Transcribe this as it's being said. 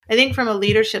I think from a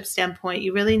leadership standpoint,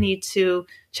 you really need to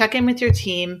check in with your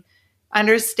team,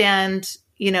 understand,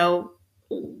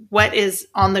 what is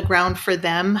on the ground for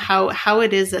them, how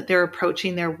it is that they're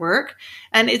approaching their work.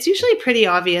 And it's usually pretty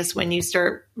obvious when you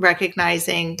start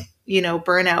recognizing,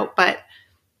 burnout. But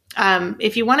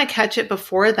if you want to catch it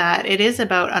before that, it is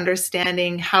about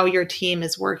understanding how your team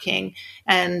is working.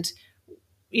 And,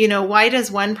 why does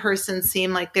one person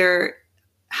seem like they're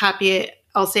happy,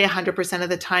 I'll say 100% of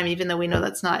the time, even though we know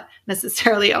that's not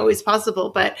necessarily always possible,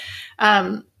 but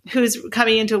who's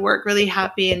coming into work really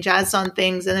happy and jazzed on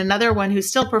things, and another one who's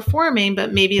still performing,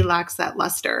 but maybe lacks that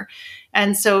luster.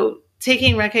 And so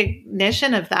taking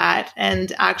recognition of that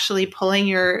and actually pulling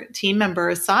your team member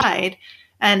aside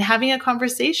and having a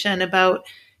conversation about,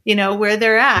 where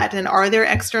they're at, and are there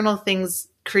external things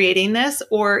creating this,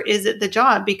 or is it the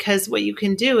job? Because what you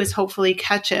can do is hopefully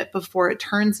catch it before it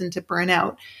turns into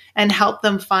burnout and help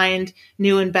them find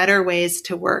new and better ways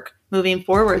to work moving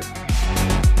forward.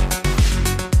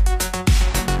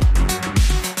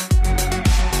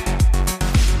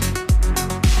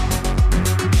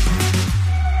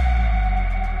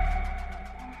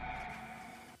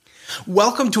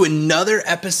 Welcome to another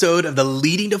episode of the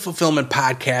Leading to Fulfillment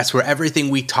podcast, where everything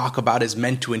we talk about is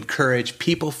meant to encourage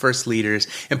people-first leaders,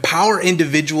 empower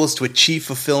individuals to achieve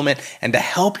fulfillment, and to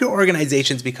help your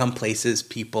organizations become places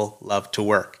people love to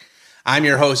work. I'm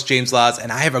your host, James Laws,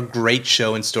 and I have a great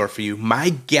show in store for you. My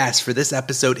guest for this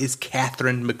episode is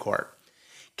Catherine McCourt.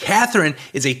 Catherine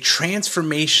is a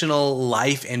transformational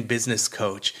life and business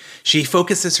coach. She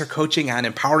focuses her coaching on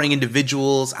empowering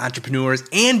individuals, entrepreneurs,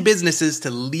 and businesses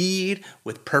to lead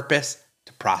with purpose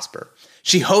to prosper.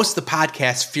 She hosts the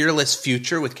podcast Fearless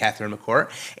Future with Catherine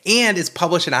McCourt and is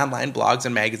published in online blogs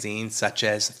and magazines such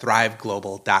as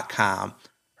thriveglobal.com.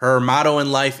 Her motto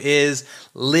in life is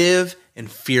live in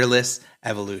fearless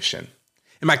evolution.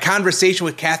 In my conversation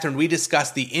with Catherine, we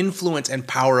discussed the influence and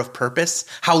power of purpose,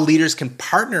 how leaders can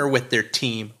partner with their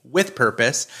team with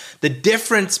purpose, the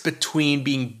difference between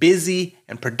being busy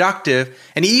and productive,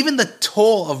 and even the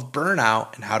toll of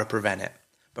burnout and how to prevent it.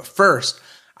 But first,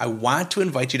 I want to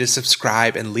invite you to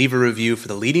subscribe and leave a review for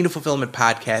the Leading to Fulfillment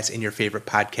podcast in your favorite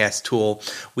podcast tool.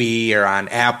 We are on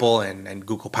Apple and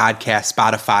Google Podcasts,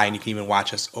 Spotify, and you can even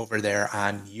watch us over there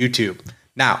on YouTube.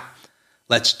 Now,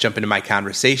 let's jump into my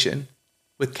conversation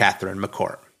with Catherine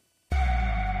McCourt.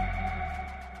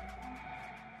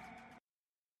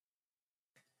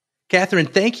 Catherine,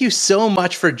 thank you so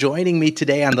much for joining me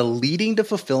today on the Leading to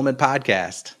Fulfillment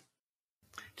podcast.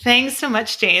 Thanks so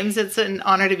much, James. It's an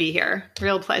honor to be here.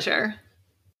 Real pleasure.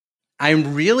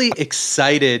 I'm really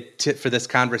excited for this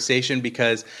conversation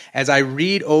because as I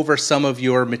read over some of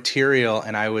your material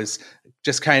and I was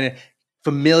just kind of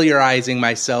familiarizing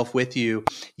myself with you,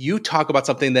 you talk about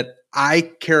something that I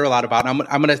care a lot about. I'm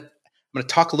going to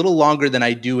talk a little longer than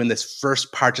I do in this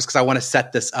first part just because I want to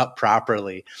set this up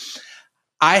properly.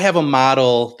 I have a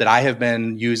model that I have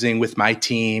been using with my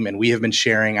team and we have been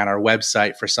sharing on our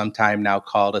website for some time now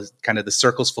called kind of the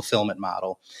Circles Fulfillment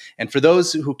Model. And for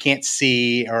those who can't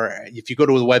see, or if you go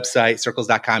to the website,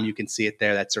 circles.com, you can see it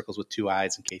there. That's circles with two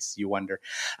eyes in case you wonder.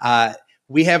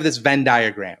 We have this Venn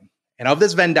diagram. And of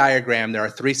this Venn diagram, there are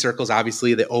three circles,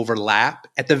 obviously, that overlap.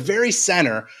 At the very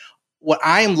center, what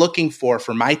I am looking for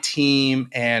my team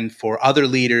and for other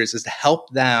leaders is to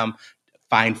help them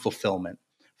find fulfillment.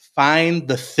 Find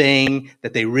the thing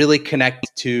that they really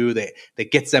connect to,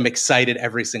 that gets them excited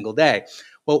every single day.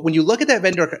 Well, when you look at that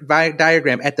Venn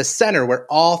diagram, at the center where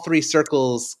all three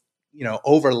circles,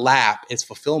 overlap is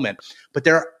fulfillment. But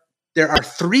there are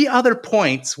three other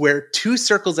points where two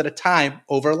circles at a time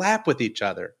overlap with each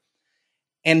other.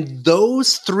 And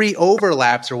those three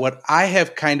overlaps are what I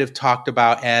have kind of talked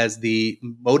about as the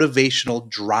motivational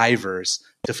drivers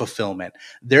to fulfillment.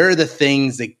 They're the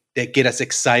things that get us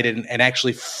excited and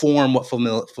actually form what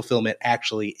fulfillment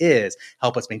actually is,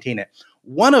 help us maintain it.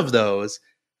 One of those,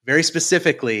 very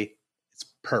specifically, is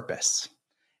purpose.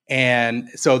 And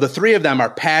so the three of them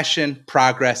are passion,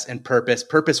 progress, and purpose.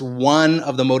 Purpose, one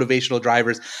of the motivational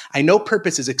drivers. I know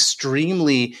purpose is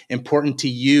extremely important to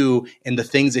you in the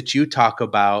things that you talk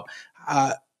about.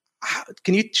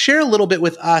 Can you share a little bit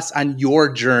with us on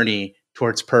your journey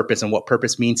towards purpose and what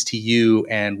purpose means to you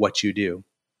and what you do?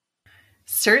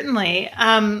 Certainly.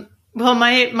 Well,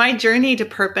 my journey to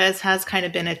purpose has kind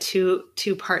of been a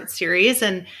two-part series.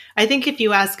 And I think if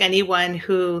you ask anyone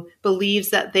who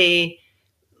believes that they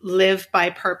live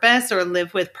by purpose or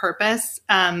live with purpose,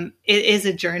 it is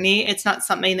a journey. It's not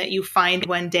something that you find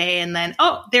one day and then,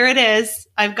 oh, there it is.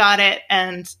 I've got it.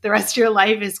 And the rest of your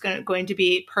life is going to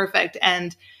be perfect.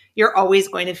 And you're always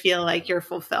going to feel like you're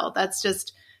fulfilled. That's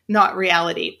just not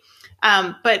reality.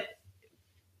 But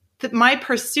my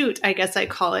pursuit, I guess I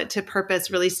call it, to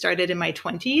purpose really started in my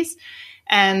 20s.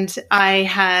 And I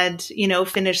had,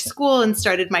 finished school and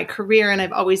started my career. And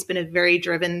I've always been a very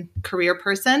driven career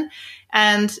person.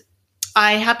 And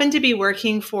I happened to be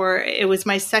working it was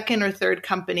my second or third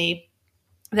company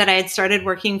that I had started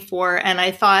working for. And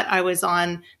I thought I was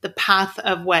on the path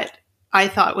of what I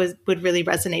thought would really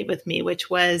resonate with me, which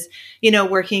was,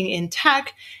 working in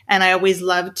tech. And I always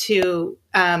loved to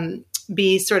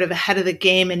be sort of ahead of the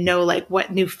game and know like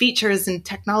what new features and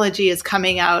technology is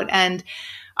coming out. And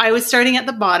I was starting at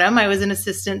the bottom. I was an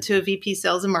assistant to a VP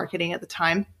sales and marketing at the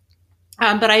time.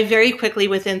 But I very quickly,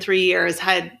 within 3 years,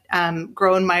 had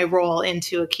grown my role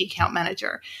into a key account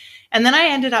manager. And then I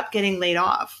ended up getting laid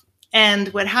off. And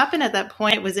what happened at that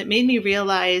point was it made me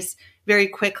realize very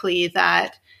quickly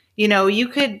that, you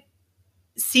could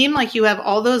seem like you have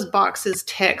all those boxes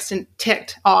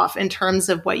ticked off in terms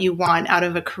of what you want out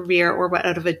of a career or what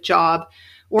out of a job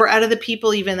or out of the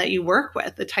people even that you work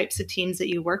with, the types of teams that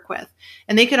you work with.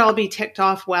 And they could all be ticked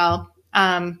off well.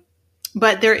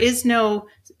 But there is no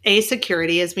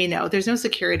security, as we know. There's no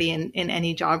security in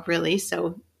any job, really.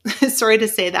 So sorry to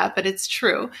say that, but it's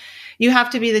true. You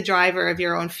have to be the driver of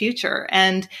your own future.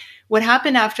 And what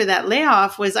happened after that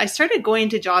layoff was I started going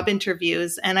to job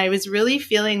interviews, and I was really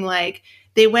feeling like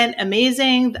they went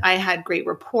amazing. I had great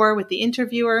rapport with the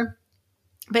interviewer.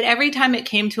 But every time it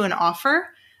came to an offer,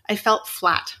 I felt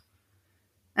flat.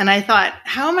 And I thought,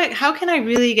 how can I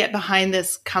really get behind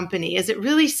this company? Is it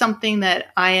really something that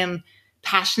I am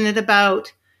passionate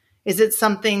about? Is it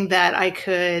something that I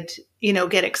could,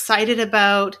 get excited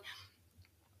about?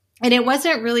 And it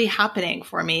wasn't really happening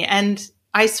for me. And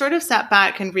I sort of sat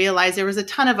back and realized there was a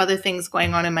ton of other things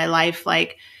going on in my life,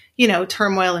 like,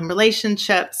 turmoil in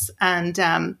relationships and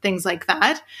things like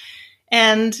that.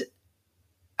 And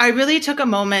I really took a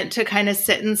moment to kind of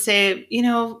sit and say,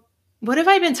 what have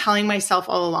I been telling myself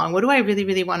all along? What do I really,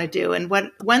 really want to do? And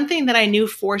one thing that I knew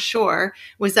for sure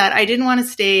was that I didn't want to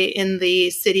stay in the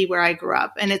city where I grew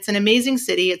up. And it's an amazing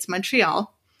city. It's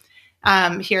Montreal,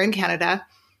 here in Canada.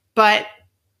 But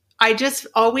I just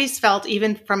always felt,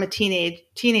 even from a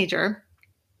teenager,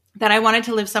 that I wanted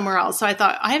to live somewhere else. So I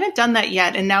thought, I haven't done that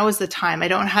yet. And now is the time. I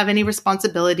don't have any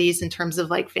responsibilities in terms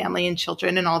of like family and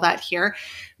children and all that here.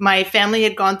 My family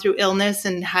had gone through illness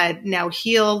and had now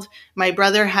healed. My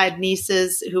brother had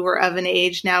nieces who were of an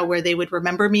age now where they would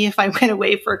remember me if I went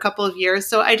away for a couple of years.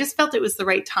 So I just felt it was the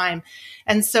right time.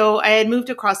 And so I had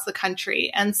moved across the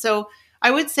country. And so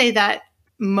I would say that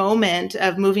moment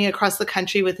of moving across the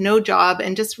country with no job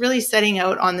and just really setting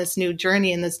out on this new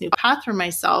journey and this new path for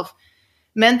myself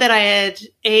meant that I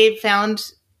had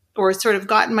found or sort of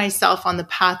gotten myself on the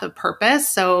path of purpose.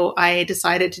 So I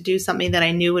decided to do something that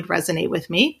I knew would resonate with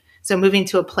me. So moving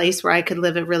to a place where I could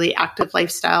live a really active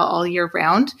lifestyle all year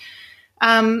round.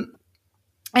 And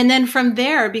then from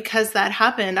there, because that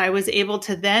happened, I was able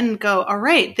to then go, all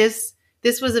right, this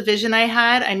was a vision I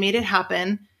had. I made it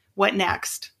happen. What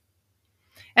next?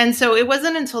 And so it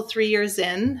wasn't until 3 years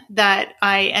in that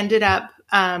I ended up,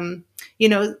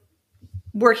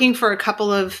 working for a couple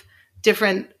of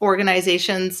different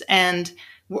organizations and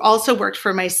also worked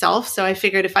for myself. So I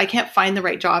figured if I can't find the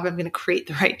right job, I'm going to create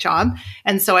the right job.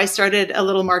 And so I started a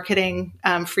little marketing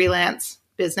freelance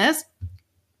business.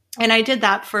 And I did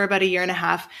that for about a year and a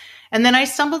half. And then I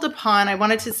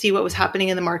wanted to see what was happening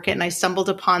in the market. And I stumbled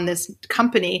upon this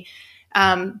company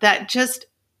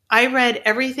I read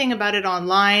everything about it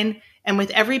online. And with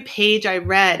every page I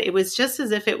read, it was just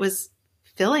as if it was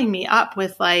filling me up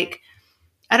with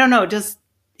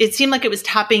it seemed like it was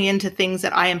tapping into things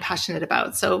that I am passionate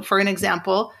about. So for an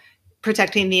example,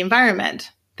 protecting the environment,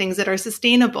 things that are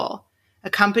sustainable, a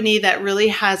company that really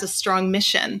has a strong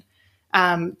mission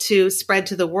to spread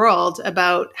to the world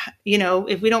about,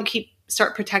 if we don't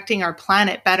start protecting our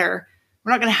planet better,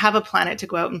 we're not going to have a planet to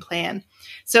go out and play in.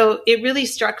 So it really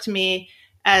struck me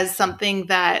as something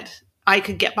that I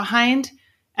could get behind.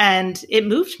 And it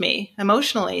moved me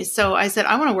emotionally. So I said,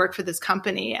 I want to work for this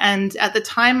company. And at the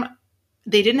time,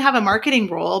 they didn't have a marketing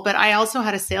role, but I also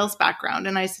had a sales background.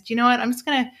 And I said, you know what? I'm just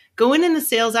going to go in the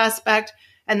sales aspect.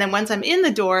 And then once I'm in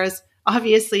the doors,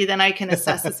 obviously, then I can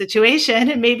assess the situation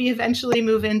and maybe eventually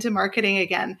move into marketing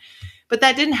again. But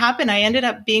that didn't happen. I ended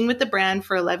up being with the brand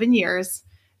for 11 years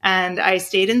and I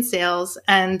stayed in sales.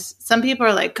 And some people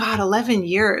are like, God, 11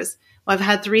 years. Well, I've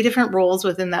had 3 different roles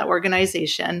within that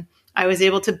organization. I was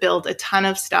able to build a ton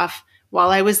of stuff while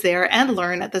I was there and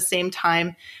learn at the same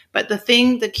time. But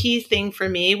the key thing for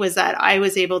me was that I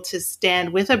was able to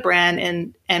stand with a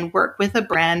brand and work with a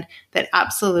brand that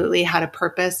absolutely had a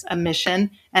purpose, a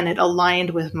mission, and it aligned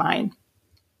with mine.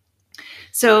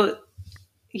 So,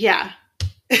 yeah.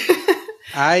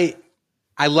 I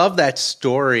I love that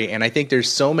story, and I think there's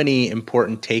so many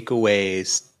important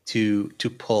takeaways to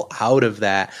pull out of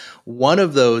that. One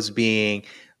of those being,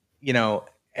 you know,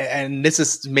 and this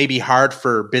is maybe hard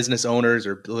for business owners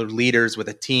or leaders with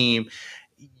a team.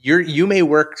 You may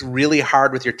work really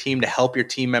hard with your team to help your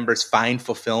team members find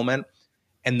fulfillment,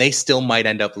 and they still might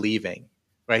end up leaving,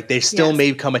 right? There still Yes.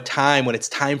 may come a time when it's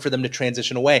time for them to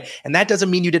transition away. And that doesn't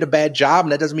mean you did a bad job.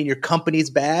 And that doesn't mean your company's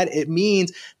bad. It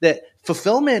means that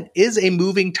fulfillment is a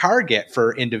moving target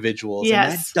for individuals. And that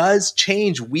Yes. does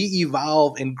change. We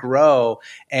evolve and grow.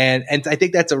 And I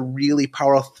think that's a really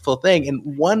powerful thing.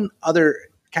 And one other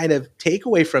kind of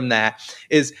takeaway from that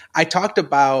is I talked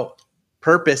about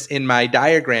purpose in my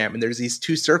diagram, and there's these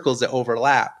two circles that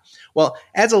overlap. Well,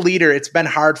 as a leader, it's been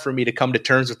hard for me to come to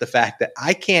terms with the fact that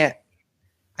I can't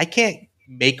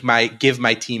give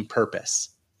my team purpose,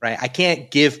 right? I can't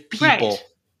give people Right.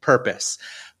 purpose.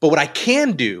 But what I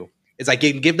can do is I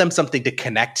can give them something to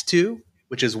connect to,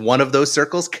 which is one of those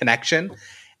circles, connection.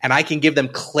 And I can give them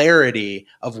clarity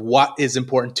of what is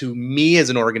important to me as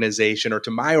an organization or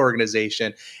to my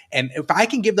organization. And if I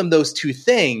can give them those two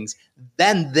things,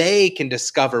 then they can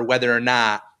discover whether or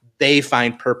not they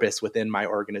find purpose within my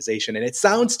organization. And it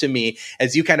sounds to me,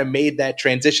 as you kind of made that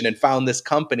transition and found this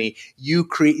company,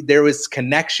 there was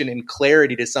connection and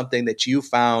clarity to something that you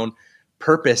found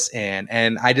purpose in.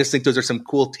 And I just think those are some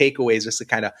cool takeaways just to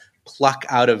kind of pluck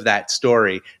out of that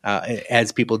story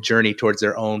as people journey towards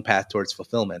their own path towards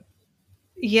fulfillment.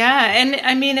 Yeah. And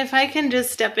I mean, if I can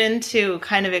just step in to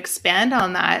kind of expand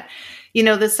on that,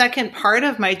 the second part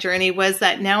of my journey was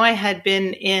that now I had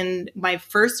been in my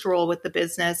first role with the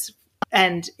business,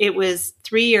 and it was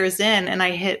 3 years in, and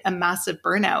I hit a massive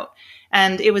burnout.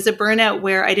 And it was a burnout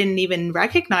where I didn't even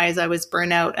recognize I was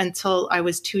burnout until I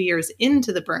was 2 years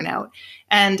into the burnout.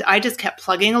 And I just kept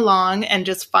plugging along and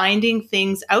just finding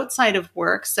things outside of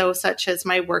work. So such as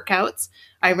my workouts.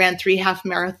 I ran 3 half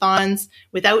marathons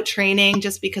without training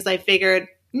just because I figured,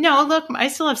 no, look, I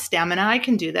still have stamina. I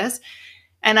can do this.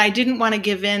 And I didn't want to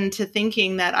give in to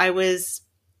thinking that I was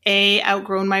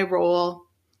outgrown my role,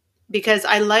 because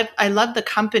I love the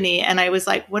company. And I was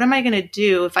like, what am I going to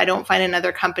do if I don't find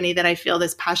another company that I feel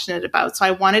this passionate about? So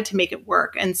I wanted to make it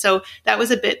work. And so that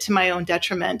was a bit to my own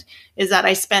detriment, is that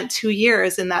I spent 2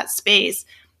 years in that space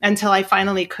until I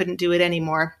finally couldn't do it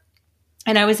anymore.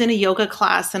 And I was in a yoga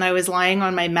class, and I was lying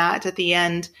on my mat at the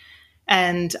end,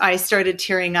 and I started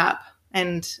tearing up.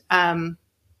 And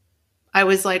I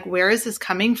was like, where is this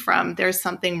coming from? There's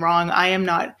something wrong. I am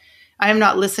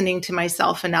not listening to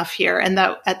myself enough here. And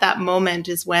that at that moment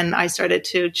is when I started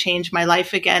to change my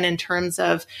life again in terms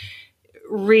of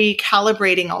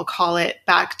recalibrating, I'll call it,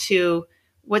 back to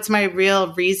what's my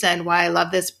real reason why I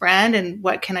love this brand, and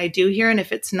what can I do here? And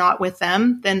if it's not with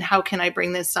them, then how can I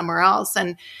bring this somewhere else?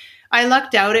 And I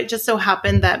lucked out. It just so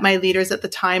happened that my leaders at the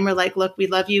time were like, look, we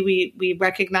love you. We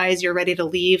recognize you're ready to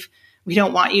leave. We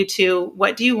don't want you to.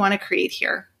 What do you want to create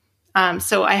here?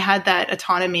 So I had that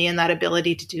autonomy and that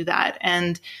ability to do that.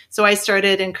 And so I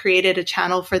started and created a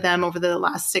channel for them over the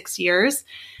last 6 years.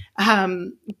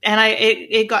 And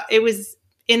it was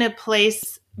in a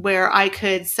place where I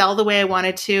could sell the way I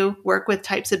wanted to, work with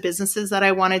types of businesses that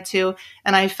I wanted to.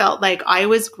 And I felt like I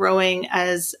was growing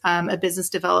as a business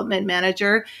development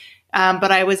manager,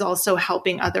 but I was also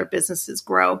helping other businesses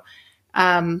grow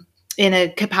in a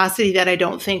capacity that I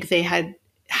don't think they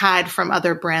had from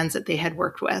other brands that they had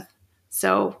worked with.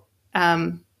 So,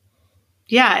 it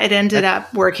ended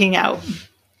up working out.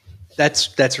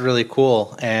 That's really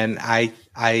cool. And I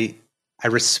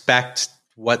respect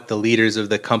what the leaders of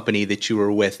the company that you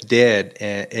were with did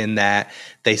in that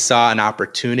they saw an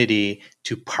opportunity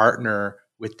to partner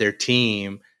with their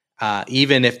team,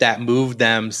 even if that moved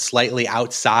them slightly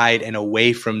outside and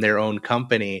away from their own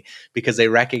company, because they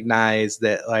recognize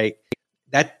that, like,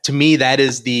 that to me, that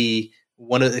is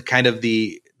one of the kind of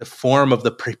the form of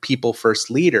the people first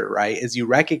leader, right? Is you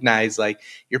recognize, like,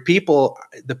 the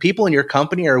people in your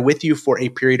company are with you for a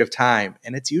period of time,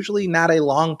 and it's usually not a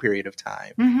long period of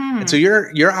time. Mm-hmm. And so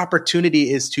your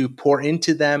opportunity is to pour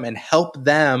into them and help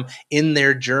them in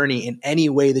their journey in any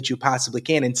way that you possibly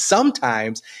can. And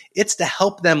sometimes it's to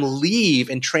help them leave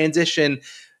and transition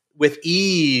with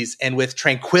ease and with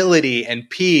tranquility and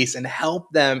peace, and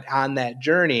help them on that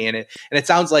journey. And it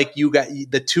sounds like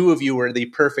the two of you were the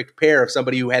perfect pair of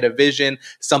somebody who had a vision,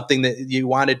 something that you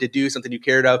wanted to do, something you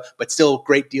cared of, but still a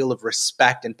great deal of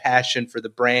respect and passion for the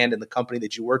brand and the company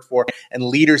that you worked for, and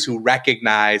leaders who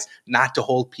recognize not to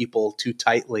hold people too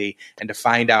tightly and to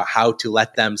find out how to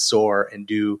let them soar and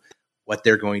do what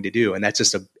they're going to do. And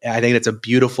that's I think that's a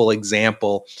beautiful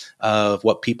example of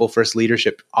what people first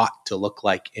leadership ought to look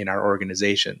like in our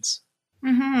organizations.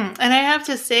 And I have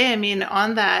to say, I mean,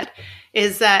 on that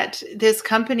is that this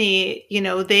company,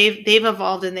 they've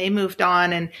evolved and they moved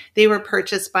on, and they were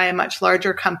purchased by a much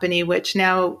larger company, which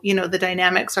now, the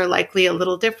dynamics are likely a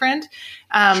little different.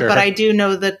 But I Sure. do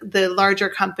know that the larger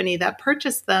company that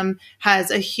purchased them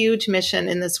has a huge mission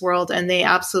in this world, and they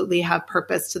absolutely have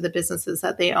purpose to the businesses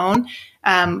that they own,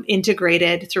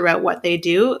 integrated throughout what they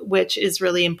do, which is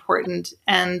really important.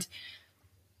 And,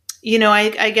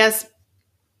 I guess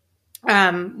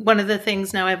one of the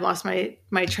things, now I've lost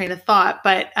my train of thought,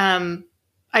 but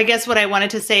I guess what I wanted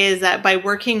to say is that by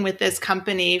working with this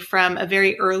company from a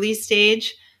very early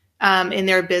stage in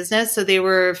their business, so they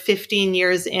were 15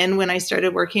 years in when I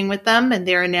started working with them, and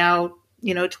they're now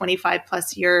 25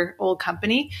 plus year old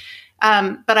company.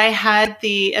 But I had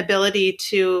the ability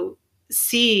to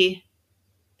see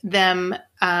them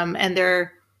and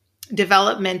their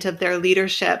development of their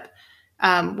leadership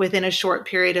within a short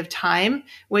period of time,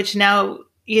 which now,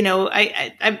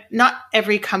 I'm not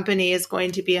every company is going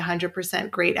to be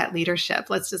 100% great at leadership.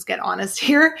 Let's just get honest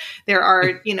here. There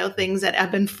are, things that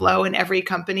ebb and flow in every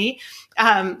company.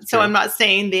 So I'm not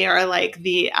saying they are like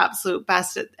the absolute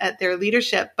best at their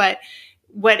leadership, but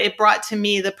what it brought to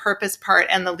me, the purpose part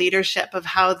and the leadership of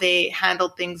how they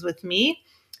handled things with me,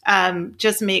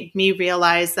 just made me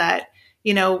realize that,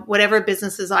 whatever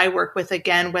businesses I work with,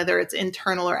 again, whether it's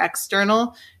internal or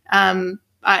external,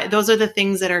 those are the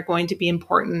things that are going to be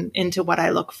important into what I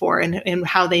look for, and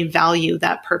how they value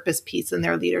that purpose piece and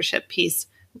their leadership piece,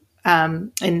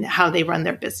 and how they run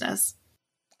their business.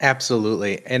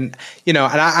 Absolutely. And, and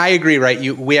I agree,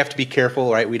 right? We have to be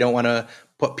careful, right? We don't want to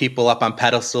put people up on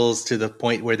pedestals to the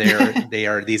point where they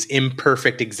are these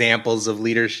imperfect examples of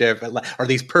leadership, or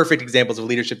these perfect examples of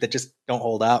leadership that just don't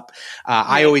hold up. Right.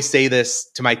 I always say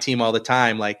this to my team all the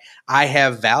time, like, I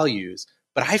have values,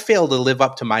 but I fail to live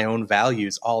up to my own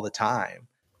values all the time.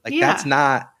 Like, that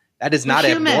is not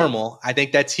abnormal. I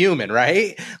think that's human,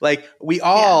 right? Like, we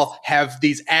all have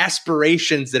these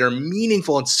aspirations that are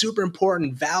meaningful and super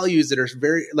important, values that are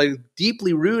very, like,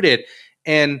 deeply rooted.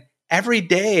 And every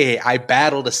day I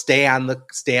battle to stay on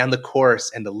the course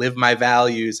and to live my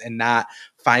values and not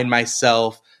find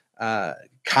myself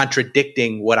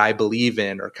contradicting what I believe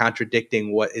in or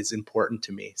contradicting what is important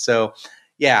to me. So,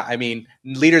 yeah, I mean,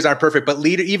 leaders aren't perfect, but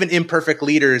even imperfect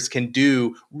leaders can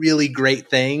do really great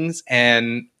things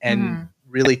and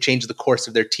really change the course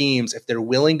of their teams if they're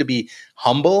willing to be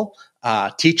humble,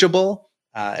 teachable,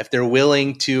 if they're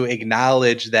willing to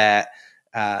acknowledge that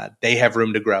they have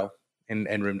room to grow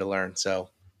and room to learn. So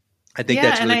I think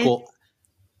that's really cool.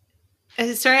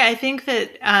 Sorry, I think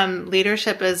that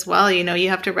leadership as well, you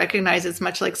have to recognize it's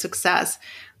much like success.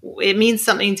 It means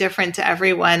something different to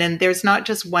everyone. And there's not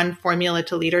just one formula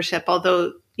to leadership,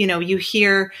 although, you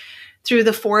hear through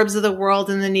the Forbes of the world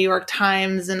and the New York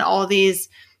Times and all these,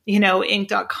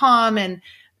 Inc.com. And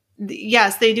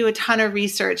yes, they do a ton of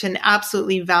research and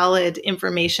absolutely valid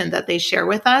information that they share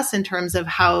with us in terms of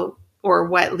how or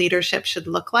what leadership should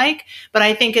look like. But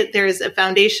I think there's a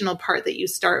foundational part that you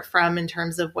start from in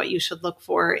terms of what you should look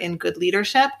for in good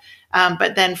leadership.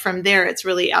 But then from there, it's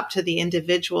really up to the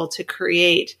individual to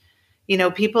create.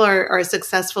 People are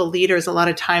successful leaders a lot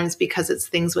of times because it's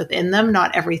things within them,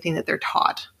 not everything that they're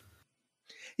taught.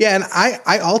 Yeah, and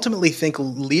I ultimately think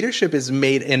leadership is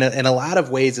made in a lot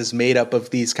of ways is made up of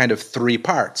these kind of three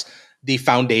parts. The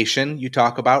foundation you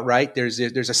talk about, right? There's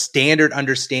a standard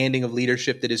understanding of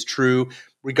leadership that is true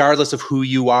regardless of who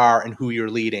you are and who you're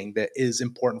leading, that is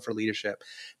important for leadership.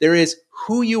 There is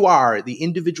who you are, the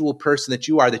individual person that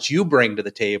you bring to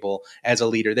the table as a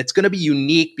leader that's going to be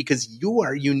unique because you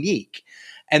are unique.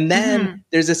 And then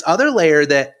there's this other layer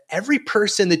that every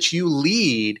person that you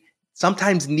lead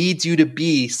sometimes needs you to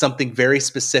be something very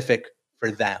specific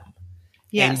for them.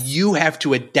 Yes. And you have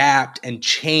to adapt and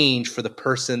change for the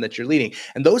person that you're leading.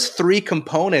 And those three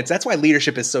components, that's why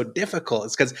leadership is so difficult.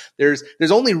 It's because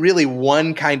there's only really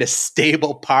one kind of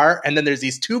stable part. And then there's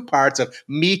these two parts of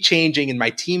me changing and my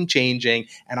team changing.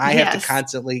 And I have to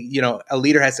constantly, a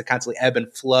leader has to constantly ebb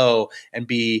and flow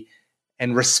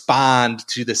and respond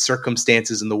to the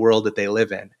circumstances in the world that they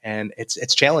live in. And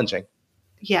it's challenging.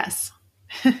 Yes.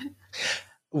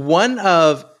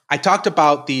 I talked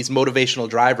about these motivational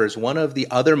drivers. One of the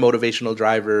other motivational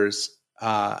drivers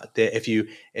that if you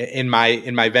in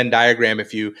my Venn diagram,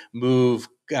 if you move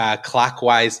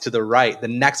clockwise to the right, the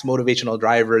next motivational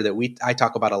driver that I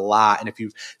talk about a lot, and if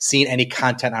you've seen any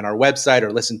content on our website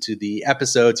or listened to the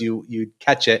episodes, you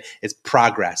catch it, is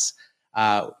progress.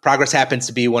 Progress happens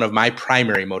to be one of my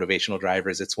primary motivational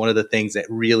drivers. It's one of the things that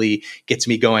really gets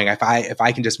me going. If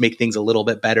I can just make things a little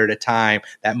bit better at a time,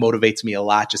 that motivates me a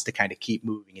lot just to kind of keep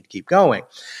moving and keep going.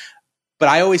 But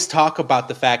I always talk about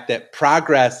the fact that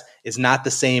progress is not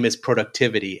the same as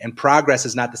productivity, and progress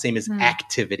is not the same as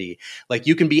activity. Like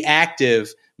you can be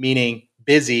active, meaning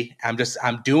busy. I'm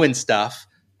doing stuff,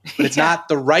 but it's not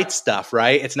the right stuff,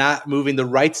 right? It's not moving the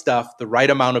right stuff, the right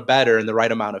amount of better in the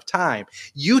right amount of time.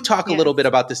 You talk a little bit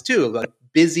about this too, like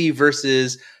busy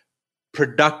versus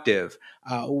productive.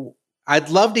 I'd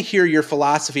love to hear your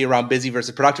philosophy around busy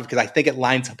versus productive, because I think it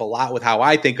lines up a lot with how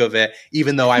I think of it,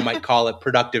 even though I might call it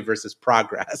productive versus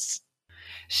progress.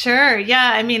 Sure.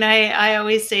 Yeah. I mean, I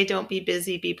always say don't be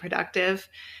busy, be productive.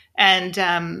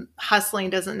 And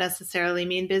hustling doesn't necessarily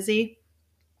mean busy.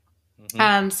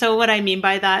 So what I mean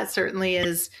by that certainly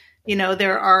is,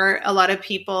 there are a lot of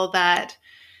people that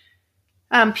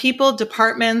people,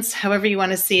 departments, however you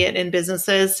want to see it in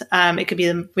businesses. It could be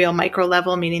the real micro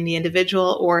level, meaning the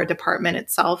individual, or a department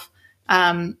itself,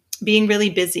 being really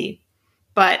busy.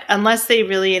 But unless they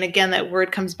really, and again, that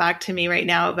word comes back to me right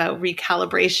now about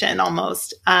recalibration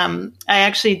almost. I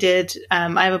actually did,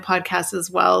 I have a podcast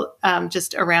as well,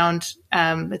 just around,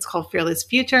 it's called Fearless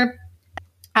Future.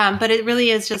 But it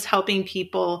really is just helping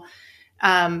people,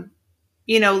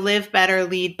 live better,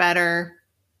 lead better,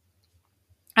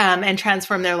 and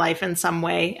transform their life in some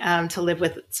way, to live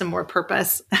with some more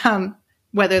purpose,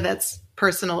 whether that's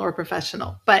personal or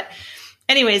professional. But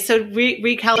anyway, so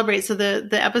recalibrate. So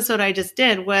the episode I just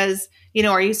did was,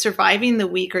 are you surviving the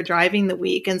week or driving the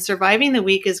week? And surviving the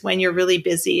week is when you're really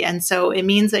busy. And so it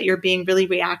means that you're being really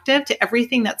reactive to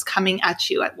everything that's coming at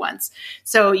you at once.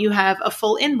 So you have a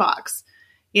full inbox,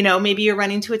 maybe you're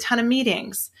running to a ton of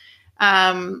meetings.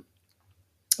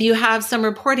 You have some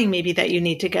reporting maybe that you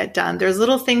need to get done. There's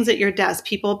little things at your desk,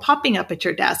 people popping up at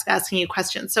your desk, asking you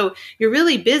questions. So you're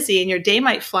really busy and your day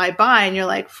might fly by and you're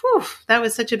like, whew, that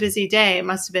was such a busy day. It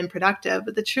must have been productive.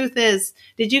 But the truth is,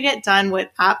 did you get done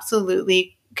what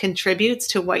absolutely contributes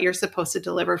to what you're supposed to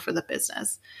deliver for the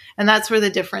business? And that's where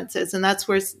the difference is. And that's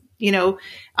where,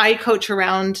 I coach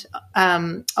around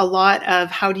a lot of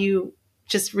how do you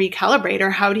just recalibrate, or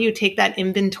how do you take that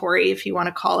inventory, if you want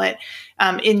to call it,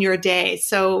 in your day.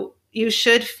 So you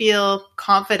should feel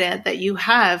confident that you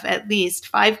have at least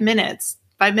 5 minutes.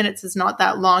 5 minutes is not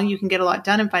that long. You can get a lot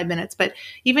done in 5 minutes, but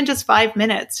even just 5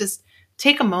 minutes, just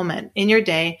take a moment in your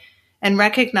day and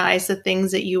recognize the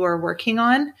things that you are working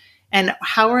on and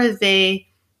how are they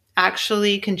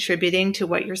actually contributing to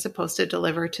what you're supposed to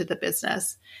deliver to the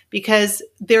business. Because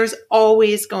there's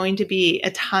always going to be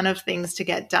a ton of things to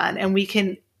get done, and we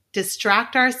can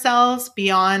distract ourselves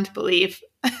beyond belief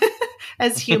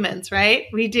as humans, right?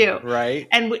 We do. Right.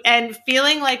 And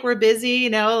feeling like we're busy,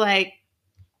 like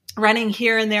running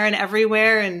here and there and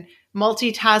everywhere and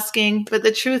multitasking. But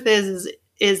the truth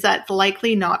is that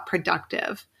likely not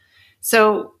productive.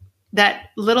 So that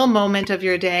little moment of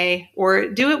your day, or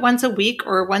do it once a week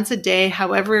or once a day,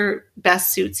 however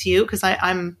best suits you. Because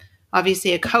I'm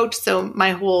obviously a coach, so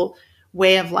my whole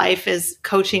way of life is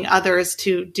coaching others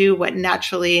to do what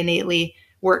naturally, innately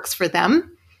works for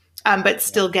them, but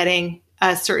still getting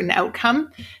a certain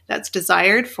outcome that's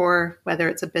desired for whether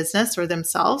it's a business or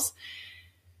themselves.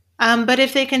 But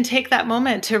if they can take that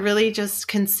moment to really just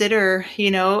consider,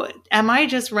 am I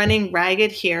just running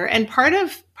ragged here? And part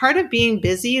of being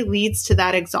busy leads to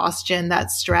that exhaustion,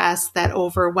 that stress, that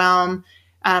overwhelm.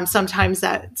 Sometimes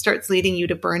that starts leading you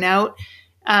to burnout.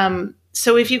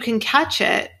 So if you can catch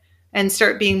it and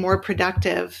start being more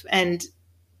productive and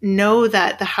know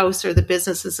that the house or the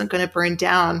business isn't going to burn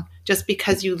down just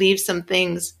because you leave some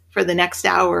things for the next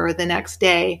hour or the next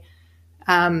day,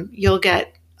 you'll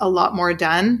get a lot more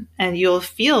done and you'll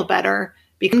feel better,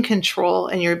 be in control,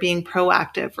 and you're being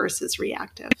proactive versus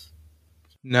reactive.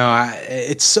 No,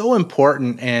 it's so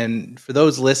important. And for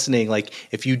those listening, like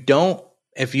if you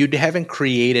haven't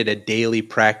created a daily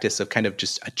practice of kind of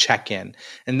just a check-in,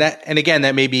 and again,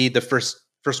 that may be the first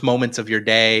moments of your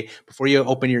day, before you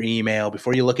open your email,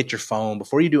 before you look at your phone,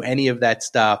 before you do any of that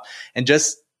stuff, and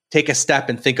just take a step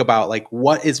and think about like,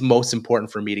 what is most important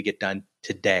for me to get done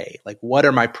today? Like, what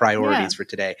are my priorities for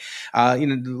today?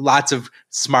 Lots of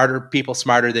people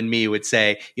smarter than me would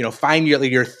say, find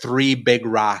your 3 big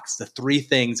rocks, the 3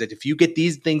 things that if you get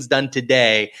these things done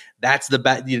today, that's the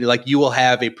best, you will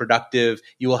have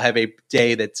a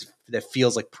day that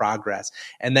feels like progress.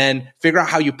 And then figure out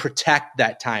how you protect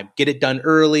that time. Get it done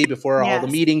early, before all the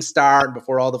meetings start,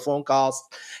 before all the phone calls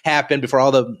happen, before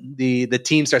all the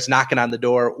team starts knocking on the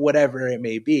door, whatever it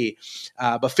may be.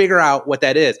 But figure out what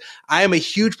that is. I am a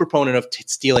huge proponent of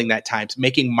stealing that time,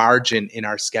 making margin in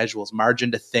our schedules, margin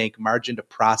to think, margin to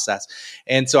process.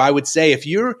 And so I would say if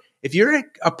you're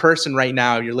a person right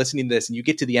now, you're listening to this and you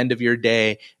get to the end of your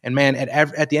day, and man,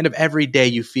 at the end of every day,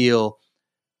 you feel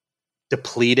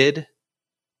depleted,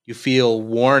 you feel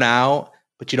worn out,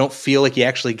 but you don't feel like you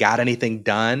actually got anything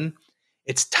done,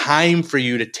 it's time for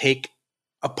you to take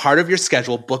a part of your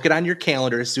schedule, book it on your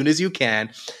calendar as soon as you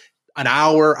can, an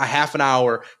hour, a half an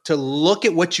hour, to look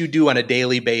at what you do on a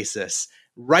daily basis.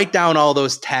 Write down all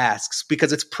those tasks,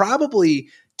 because it's probably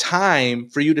time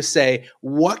for you to say,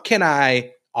 what can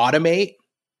I automate?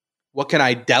 What can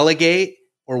I delegate?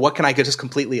 Or what can I just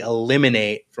completely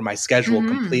eliminate from my schedule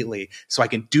completely, so I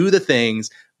can do the things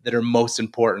that are most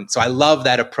important. So I love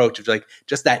that approach of like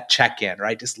just that check-in,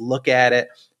 right? Just look at it,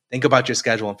 think about your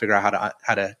schedule, and figure out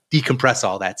how to decompress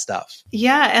all that stuff.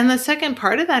 Yeah. And the second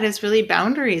part of that is really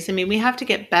boundaries. I mean, we have to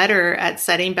get better at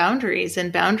setting boundaries,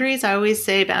 and boundaries, I always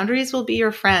say boundaries will be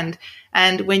your friend.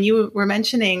 And when you were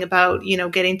mentioning about,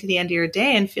 getting to the end of your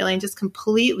day and feeling just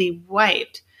completely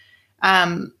wiped,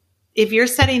 if you're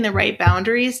setting the right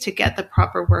boundaries to get the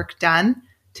proper work done,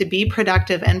 to be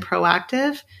productive and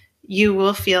proactive, you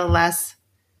will feel less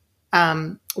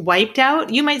wiped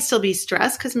out. You might still be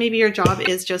stressed because maybe your job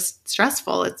is just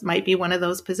stressful. It might be one of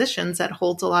those positions that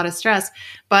holds a lot of stress,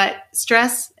 but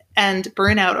stress and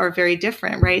burnout are very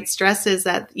different, right? Stress is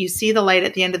that you see the light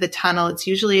at the end of the tunnel. It's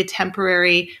usually a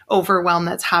temporary overwhelm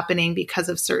that's happening because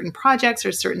of certain projects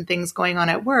or certain things going on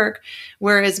at work.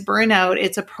 Whereas burnout,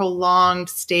 it's a prolonged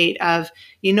state of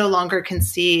you no longer can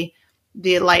see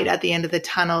the light at the end of the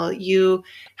tunnel. You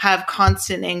have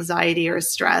constant anxiety or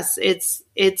stress.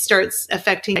 It starts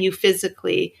affecting you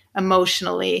physically,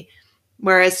 emotionally,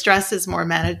 whereas stress is more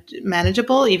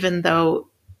manageable, even though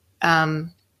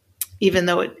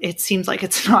it seems like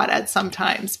it's not at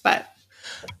sometimes. But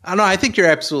I don't know. I think you're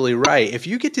absolutely right. If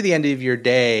you get to the end of your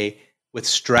day with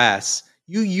stress,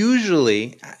 you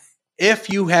usually, if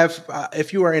you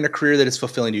are in a career that is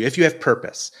fulfilling you, if you have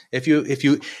purpose, these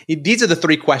are the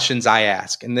three questions I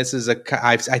ask. And this is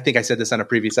I think I said this on a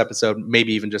previous episode,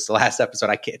 maybe even just the last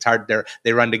episode. It's hard.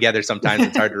 They run together sometimes.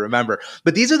 It's hard to remember.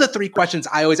 But these are the three questions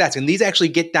I always ask. And these actually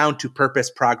get down to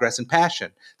purpose, progress, and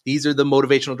passion. These are the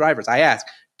motivational drivers. I ask,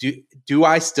 do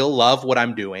I still love what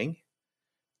I'm doing?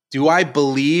 Do I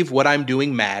believe what I'm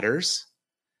doing matters?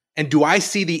 And do I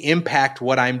see the impact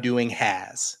what I'm doing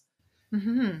has?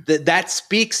 That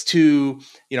speaks to,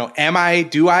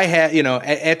 at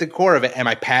the core of it,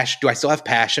 do I still have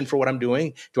passion for what I'm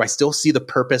doing? Do I still see the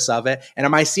purpose of it? And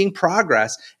am I seeing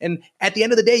progress? And at the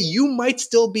end of the day, you might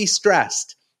still be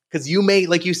stressed because you may,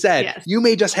 like you said, yes, you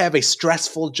may just have a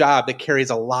stressful job that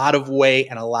carries a lot of weight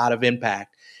and a lot of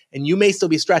impact. And you may still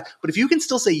be stressed. But if you can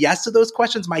still say yes to those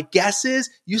questions, my guess is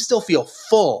you still feel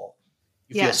full.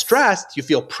 You feel stressed, you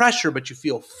feel pressure, but you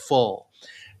feel full.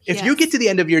 If you get to the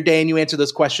end of your day and you answer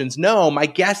those questions, no, my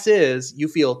guess is you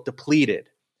feel depleted.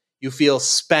 You feel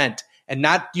spent, and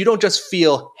you don't just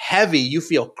feel heavy, you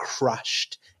feel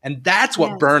crushed. And that's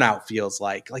what burnout feels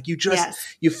like. Like you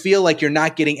feel like you're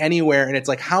not getting anywhere. And it's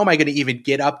like, how am I going to even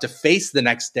get up to face the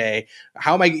next day?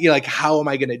 How am I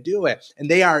going to do it? And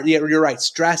you're right.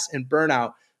 Stress and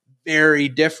burnout, very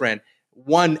different.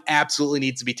 One absolutely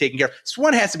needs to be taken care of. So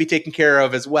one has to be taken care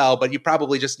of as well, but you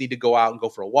probably just need to go out and go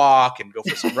for a walk and go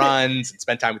for some runs and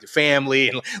spend time with your family.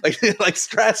 And like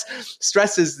stress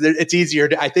is, it's easier.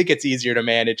 I think it's easier to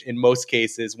manage in most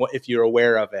cases if you're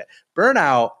aware of it.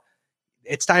 Burnout,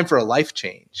 it's time for a life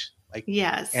change.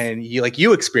 And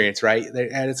you experience, right?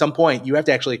 And at some point you have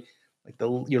to actually,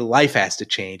 your life has to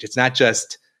change. It's not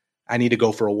just, I need to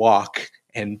go for a walk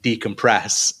and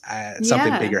decompress.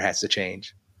 Something bigger has to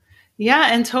change. Yeah.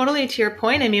 And totally to your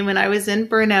point. I mean, when I was in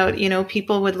burnout,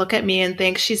 people would look at me and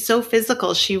think she's so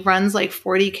physical. She runs like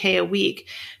 40K a week.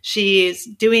 She's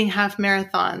doing half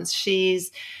marathons.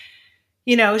 She's,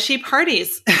 she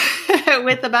parties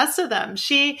with the best of them.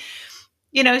 She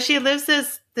lives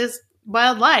this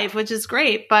wild life, which is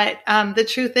great. But the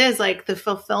truth is, like, the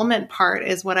fulfillment part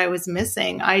is what I was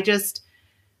missing. I just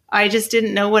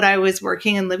didn't know what I was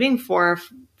working and living for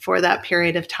that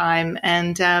period of time.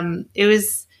 And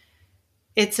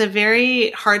it's a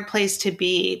very hard place to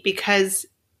be because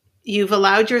you've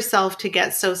allowed yourself to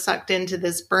get so sucked into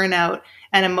this burnout,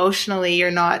 and emotionally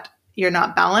you're not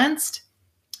balanced.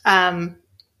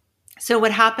 So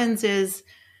what happens is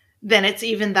then it's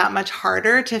even that much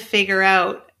harder to figure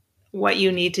out what you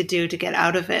need to do to get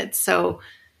out of it. So,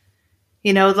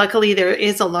 luckily there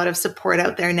is a lot of support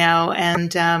out there now,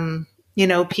 and,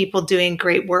 people doing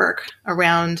great work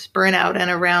around burnout and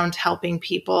around helping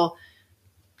people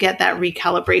get that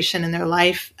recalibration in their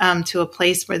life to a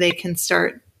place where they can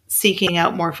start seeking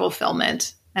out more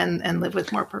fulfillment and live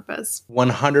with more purpose.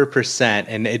 100%.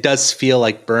 And it does feel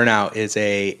like burnout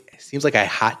seems like a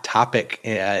hot topic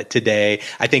today.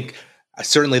 I think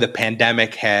certainly the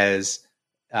pandemic has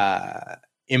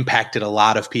impacted a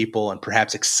lot of people and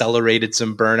perhaps accelerated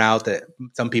some burnout that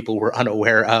some people were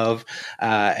unaware of,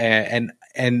 and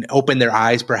opened their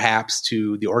eyes perhaps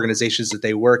to the organizations that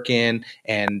they work in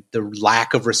and the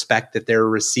lack of respect that they're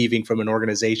receiving from an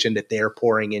organization that they're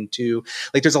pouring into.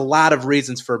 Like, there's a lot of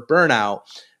reasons for burnout.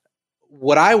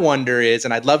 What I wonder is,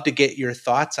 and I'd love to get your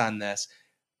thoughts on this,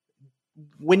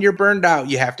 when you're burned out,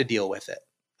 you have to deal with it.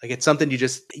 Like, it's something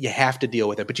you have to deal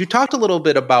with it. But you talked a little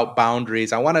bit about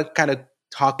boundaries. I want to kind of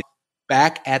talk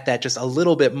back at that just a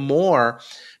little bit more,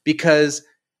 because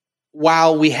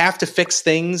while we have to fix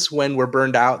things when we're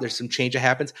burned out, there's some change that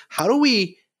happens. How do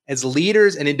we, as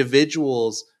leaders and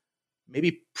individuals,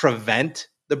 maybe prevent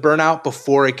the burnout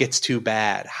before it gets too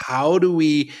bad? How do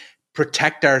we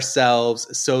protect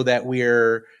ourselves so that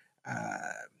we're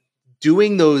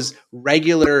doing those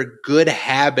regular good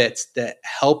habits that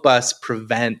help us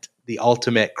prevent the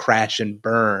ultimate crash and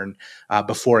burn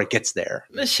before it gets there?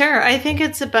 Sure. I think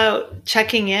it's about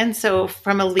checking in. So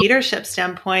from a leadership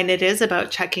standpoint, it is about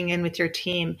checking in with your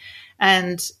team.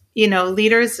 And,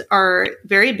 leaders are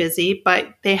very busy,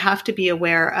 but they have to be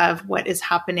aware of what is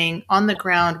happening on the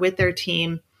ground with their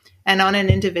team and on an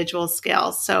individual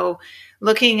scale. So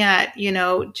looking at,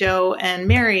 Joe and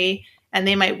Mary, and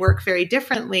they might work very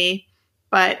differently,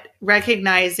 but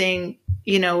recognizing,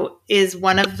 is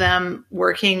one of them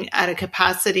working at a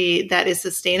capacity that is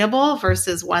sustainable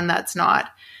versus one that's not?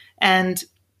 And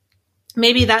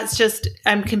maybe that's just,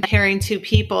 I'm comparing two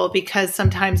people, because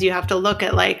sometimes you have to look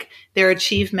at like their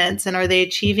achievements, and are they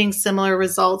achieving similar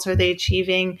results? Are they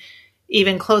achieving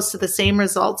even close to the same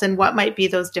results, and what might be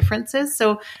those differences?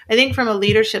 So I think from a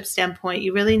leadership standpoint,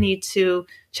 you really need to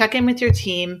check in with your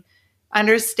team,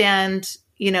 understand,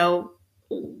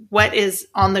 what is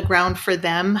on the ground for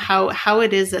them, how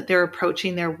it is that they're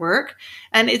approaching their work.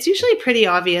 And it's usually pretty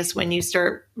obvious when you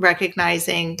start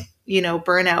recognizing,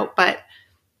 burnout. But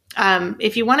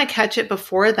if you want to catch it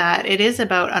before that, it is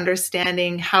about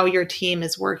understanding how your team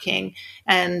is working.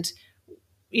 And,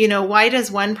 why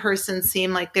does one person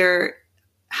seem like they're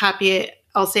happy,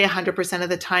 I'll say 100% of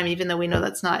the time, even though we know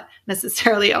that's not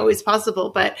necessarily always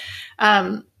possible, but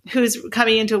who's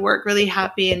coming into work really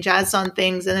happy and jazzed on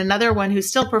things, and another one who's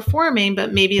still performing,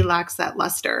 but maybe lacks that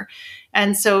luster.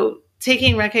 And so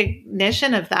taking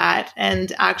recognition of that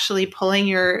and actually pulling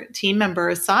your team member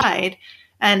aside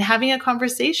and having a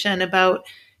conversation about,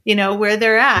 where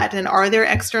they're at, and are there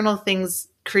external things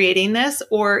creating this,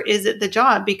 or is it the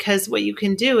job? Because what you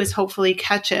can do is hopefully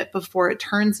catch it before it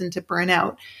turns into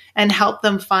burnout and help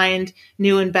them find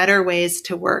new and better ways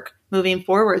to work moving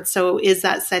forward. So is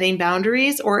that setting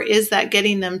boundaries, or is that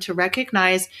getting them to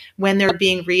recognize when they're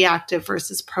being reactive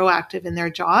versus proactive in their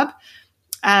job?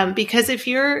 Because if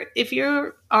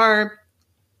you are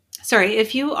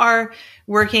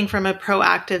working from a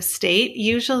proactive state,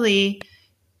 usually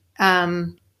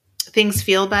things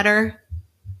feel better.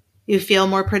 You feel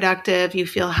more productive. You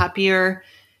feel happier.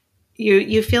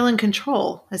 You feel in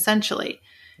control, essentially.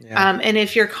 Yeah. And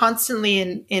if you're constantly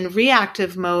in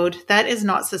reactive mode, that is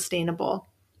not sustainable.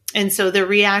 And so the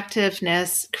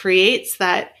reactiveness creates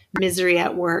that misery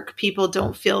at work. People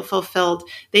don't feel fulfilled.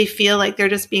 They feel like they're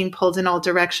just being pulled in all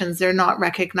directions. They're not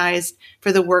recognized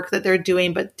for the work that they're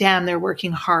doing, but damn, they're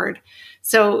working hard.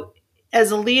 So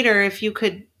as a leader, if you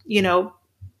could,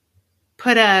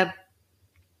 put a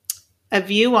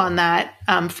view on that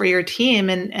for your team.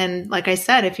 And like I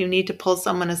said, if you need to pull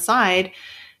someone aside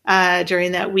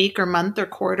during that week or month or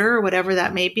quarter or whatever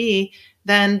that may be,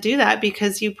 then do that,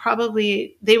 because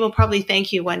they will probably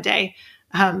thank you one day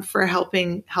for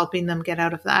helping them get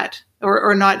out of that,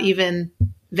 or not even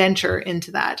venture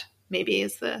into that, maybe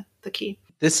is the key.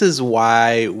 This is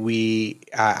why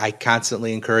I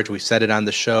constantly encourage, we've said it on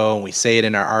the show and we say it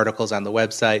in our articles on the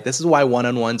website. This is why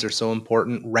one-on-ones are so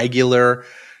important. Regular,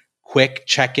 quick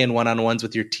check-in one-on-ones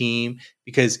with your team,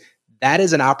 because that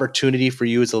is an opportunity for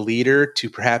you as a leader to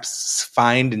perhaps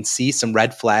find and see some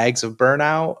red flags of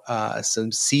burnout,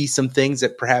 see some things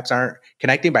that perhaps aren't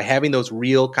connecting, by having those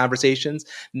real conversations,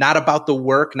 not about the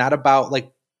work, not about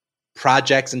like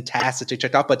projects and tasks that they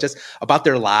checked off, but just about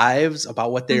their lives,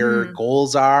 about what their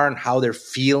goals are and how they're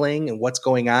feeling and what's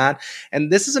going on. And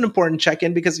this is an important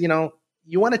check-in, because,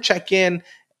 you want to check in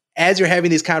as you're having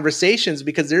these conversations,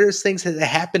 because there's things that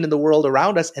happen in the world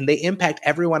around us and they impact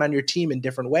everyone on your team in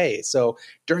different ways. So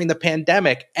during the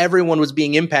pandemic, everyone was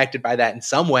being impacted by that in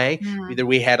some way. Mm-hmm. Either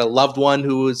we had a loved one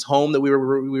who was home that we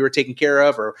were taking care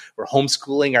of, or we're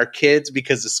homeschooling our kids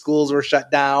because the schools were shut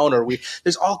down, or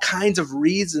there's all kinds of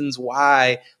reasons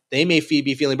why they may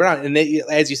be feeling burnout. And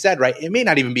as you said, right, it may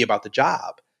not even be about the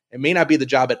job. It may not be the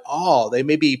job at all.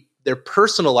 Their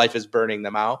personal life is burning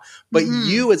them out, but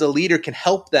you as a leader can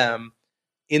help them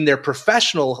in their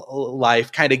professional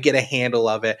life kind of get a handle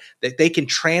of it, that they can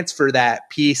transfer that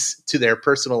piece to their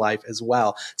personal life as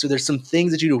well. So there's some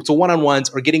things that you do. So one-on-ones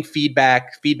or getting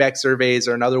feedback surveys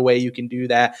are another way you can do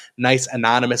that. Nice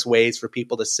anonymous ways for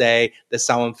people to say, this is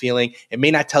how I'm feeling. It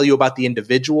may not tell you about the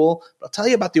individual, but I'll tell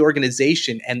you about the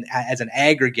organization and as an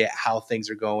aggregate, how things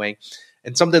are going.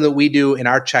 And something that we do in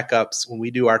our checkups when we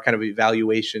do our kind of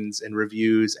evaluations and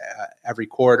reviews every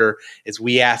quarter is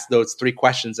we ask those 3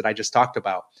 questions that I just talked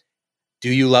about.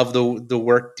 Do you love the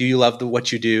work? Do you love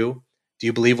what you do? Do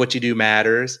you believe what you do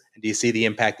matters? And do you see the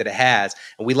impact that it has?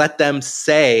 And we let them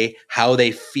say how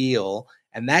they feel.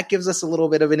 And that gives us a little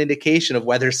bit of an indication of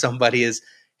whether somebody is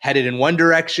headed in one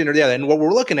direction or the other. And what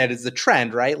we're looking at is the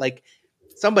trend, right? Like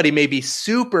somebody may be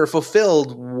super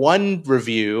fulfilled one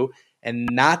review and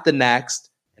not the next,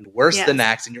 and worse the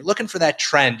next. And you're looking for that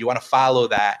trend. You want to follow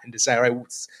that and decide, all right,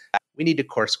 we need to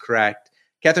course correct.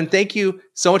 Catherine, thank you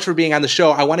so much for being on the show.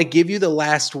 I want to give you the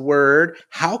last word.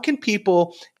 How can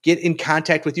people get in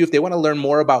contact with you if they want to learn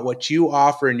more about what you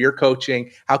offer in your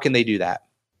coaching? How can they do that?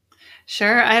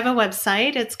 Sure. I have a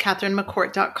website. It's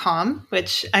catherinemccourt.com,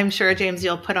 which I'm sure, James,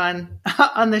 you'll put on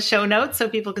the show notes so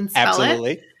people can spell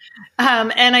Absolutely. it.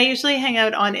 And I usually hang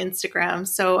out on Instagram.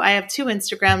 So I have 2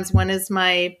 Instagrams. One is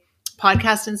my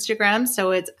podcast Instagram.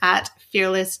 So it's at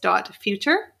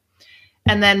fearless.future.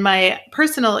 And then my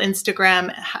personal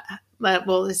Instagram,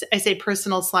 well, I say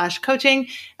personal /coaching,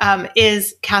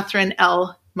 is Catherine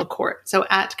L. McCourt. So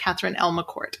at Catherine L.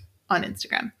 McCourt on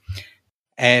Instagram.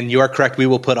 And you are correct. We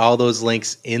will put all those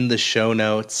links in the show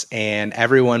notes. And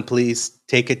everyone, please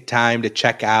take a time to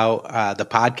check out the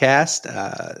podcast.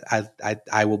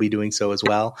 I will be doing so as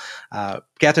well.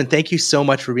 Catherine, thank you so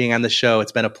much for being on the show.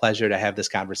 It's been a pleasure to have this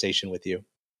conversation with you.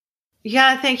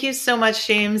 Yeah, thank you so much,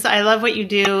 James. I love what you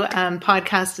do.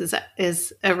 Podcast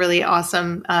is a really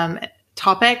awesome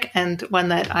topic and one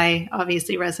that I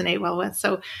obviously resonate well with.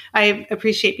 So I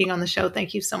appreciate being on the show.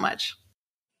 Thank you so much.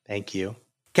 Thank you.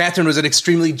 Catherine was an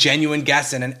extremely genuine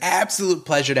guest and an absolute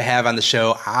pleasure to have on the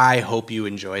show. I hope you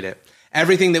enjoyed it.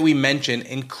 Everything that we mentioned,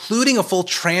 including a full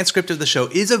transcript of the show,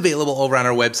 is available over on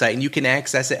our website, and you can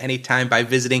access it anytime by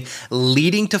visiting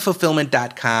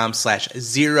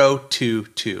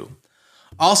leadingtofulfillment.com/022.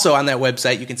 Also on that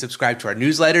website, you can subscribe to our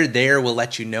newsletter. There we'll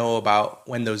let you know about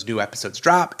when those new episodes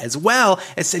drop, as well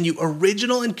as send you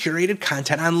original and curated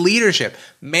content on leadership,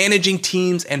 managing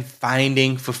teams, and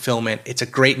finding fulfillment. It's a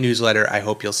great newsletter. I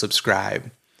hope you'll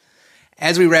subscribe.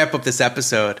 As we wrap up this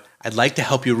episode, I'd like to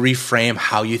help you reframe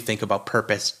how you think about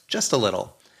purpose just a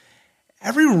little.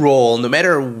 Every role, no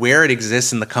matter where it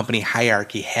exists in the company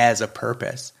hierarchy, has a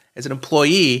purpose. As an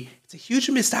employee, it's a huge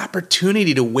missed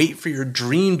opportunity to wait for your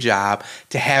dream job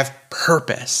to have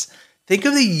purpose. Think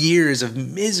of the years of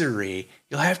misery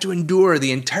you'll have to endure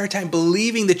the entire time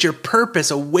believing that your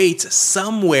purpose awaits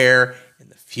somewhere in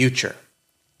the future.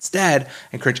 Instead, I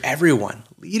encourage everyone,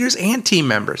 leaders and team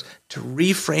members, to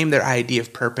reframe their idea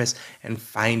of purpose and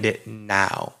find it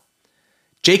now.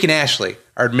 Jake and Ashley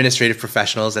are administrative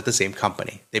professionals at the same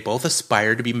company. They both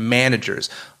aspire to be managers.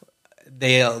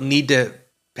 They'll need to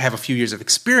have a few years of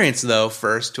experience, though,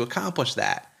 first to accomplish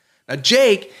that. Now,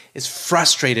 Jake is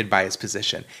frustrated by his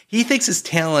position. He thinks his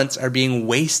talents are being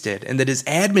wasted and that his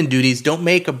admin duties don't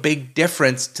make a big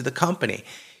difference to the company.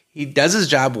 He does his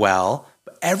job well,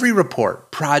 but every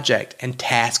report, project, and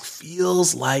task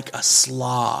feels like a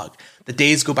slog. The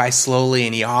days go by slowly,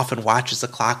 and he often watches the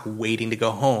clock waiting to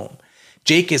go home.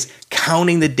 Jake is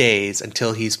counting the days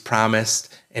until he's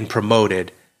promised and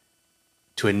promoted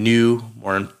to a new,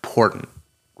 more important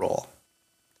role.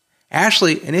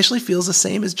 Ashley initially feels the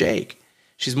same as Jake.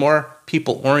 She's more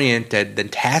people-oriented than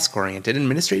task-oriented.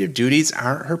 Administrative duties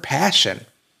aren't her passion.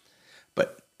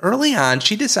 But early on,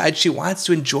 she decides she wants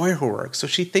to enjoy her work, so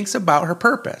she thinks about her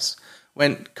purpose.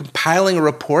 When compiling a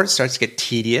report starts to get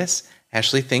tedious,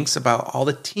 Ashley thinks about all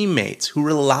the teammates who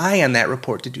rely on that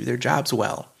report to do their jobs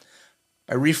well.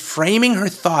 By reframing her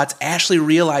thoughts, Ashley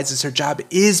realizes her job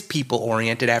is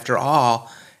people-oriented after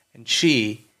all, and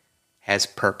she has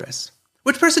purpose.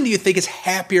 Which person do you think is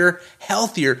happier,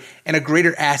 healthier, and a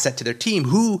greater asset to their team?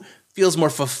 Who feels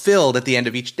more fulfilled at the end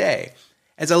of each day?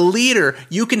 As a leader,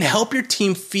 you can help your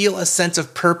team feel a sense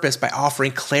of purpose by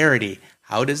offering clarity.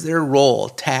 How does their role,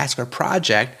 task, or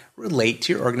project relate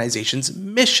to your organization's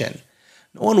mission?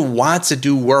 No one wants to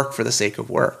do work for the sake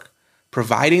of work.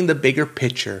 Providing the bigger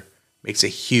picture makes a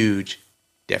huge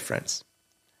difference.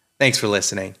 Thanks for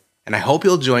listening. And I hope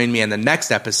you'll join me in the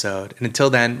next episode. And until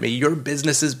then, may your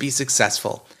businesses be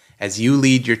successful as you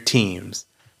lead your teams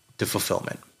to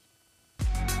fulfillment.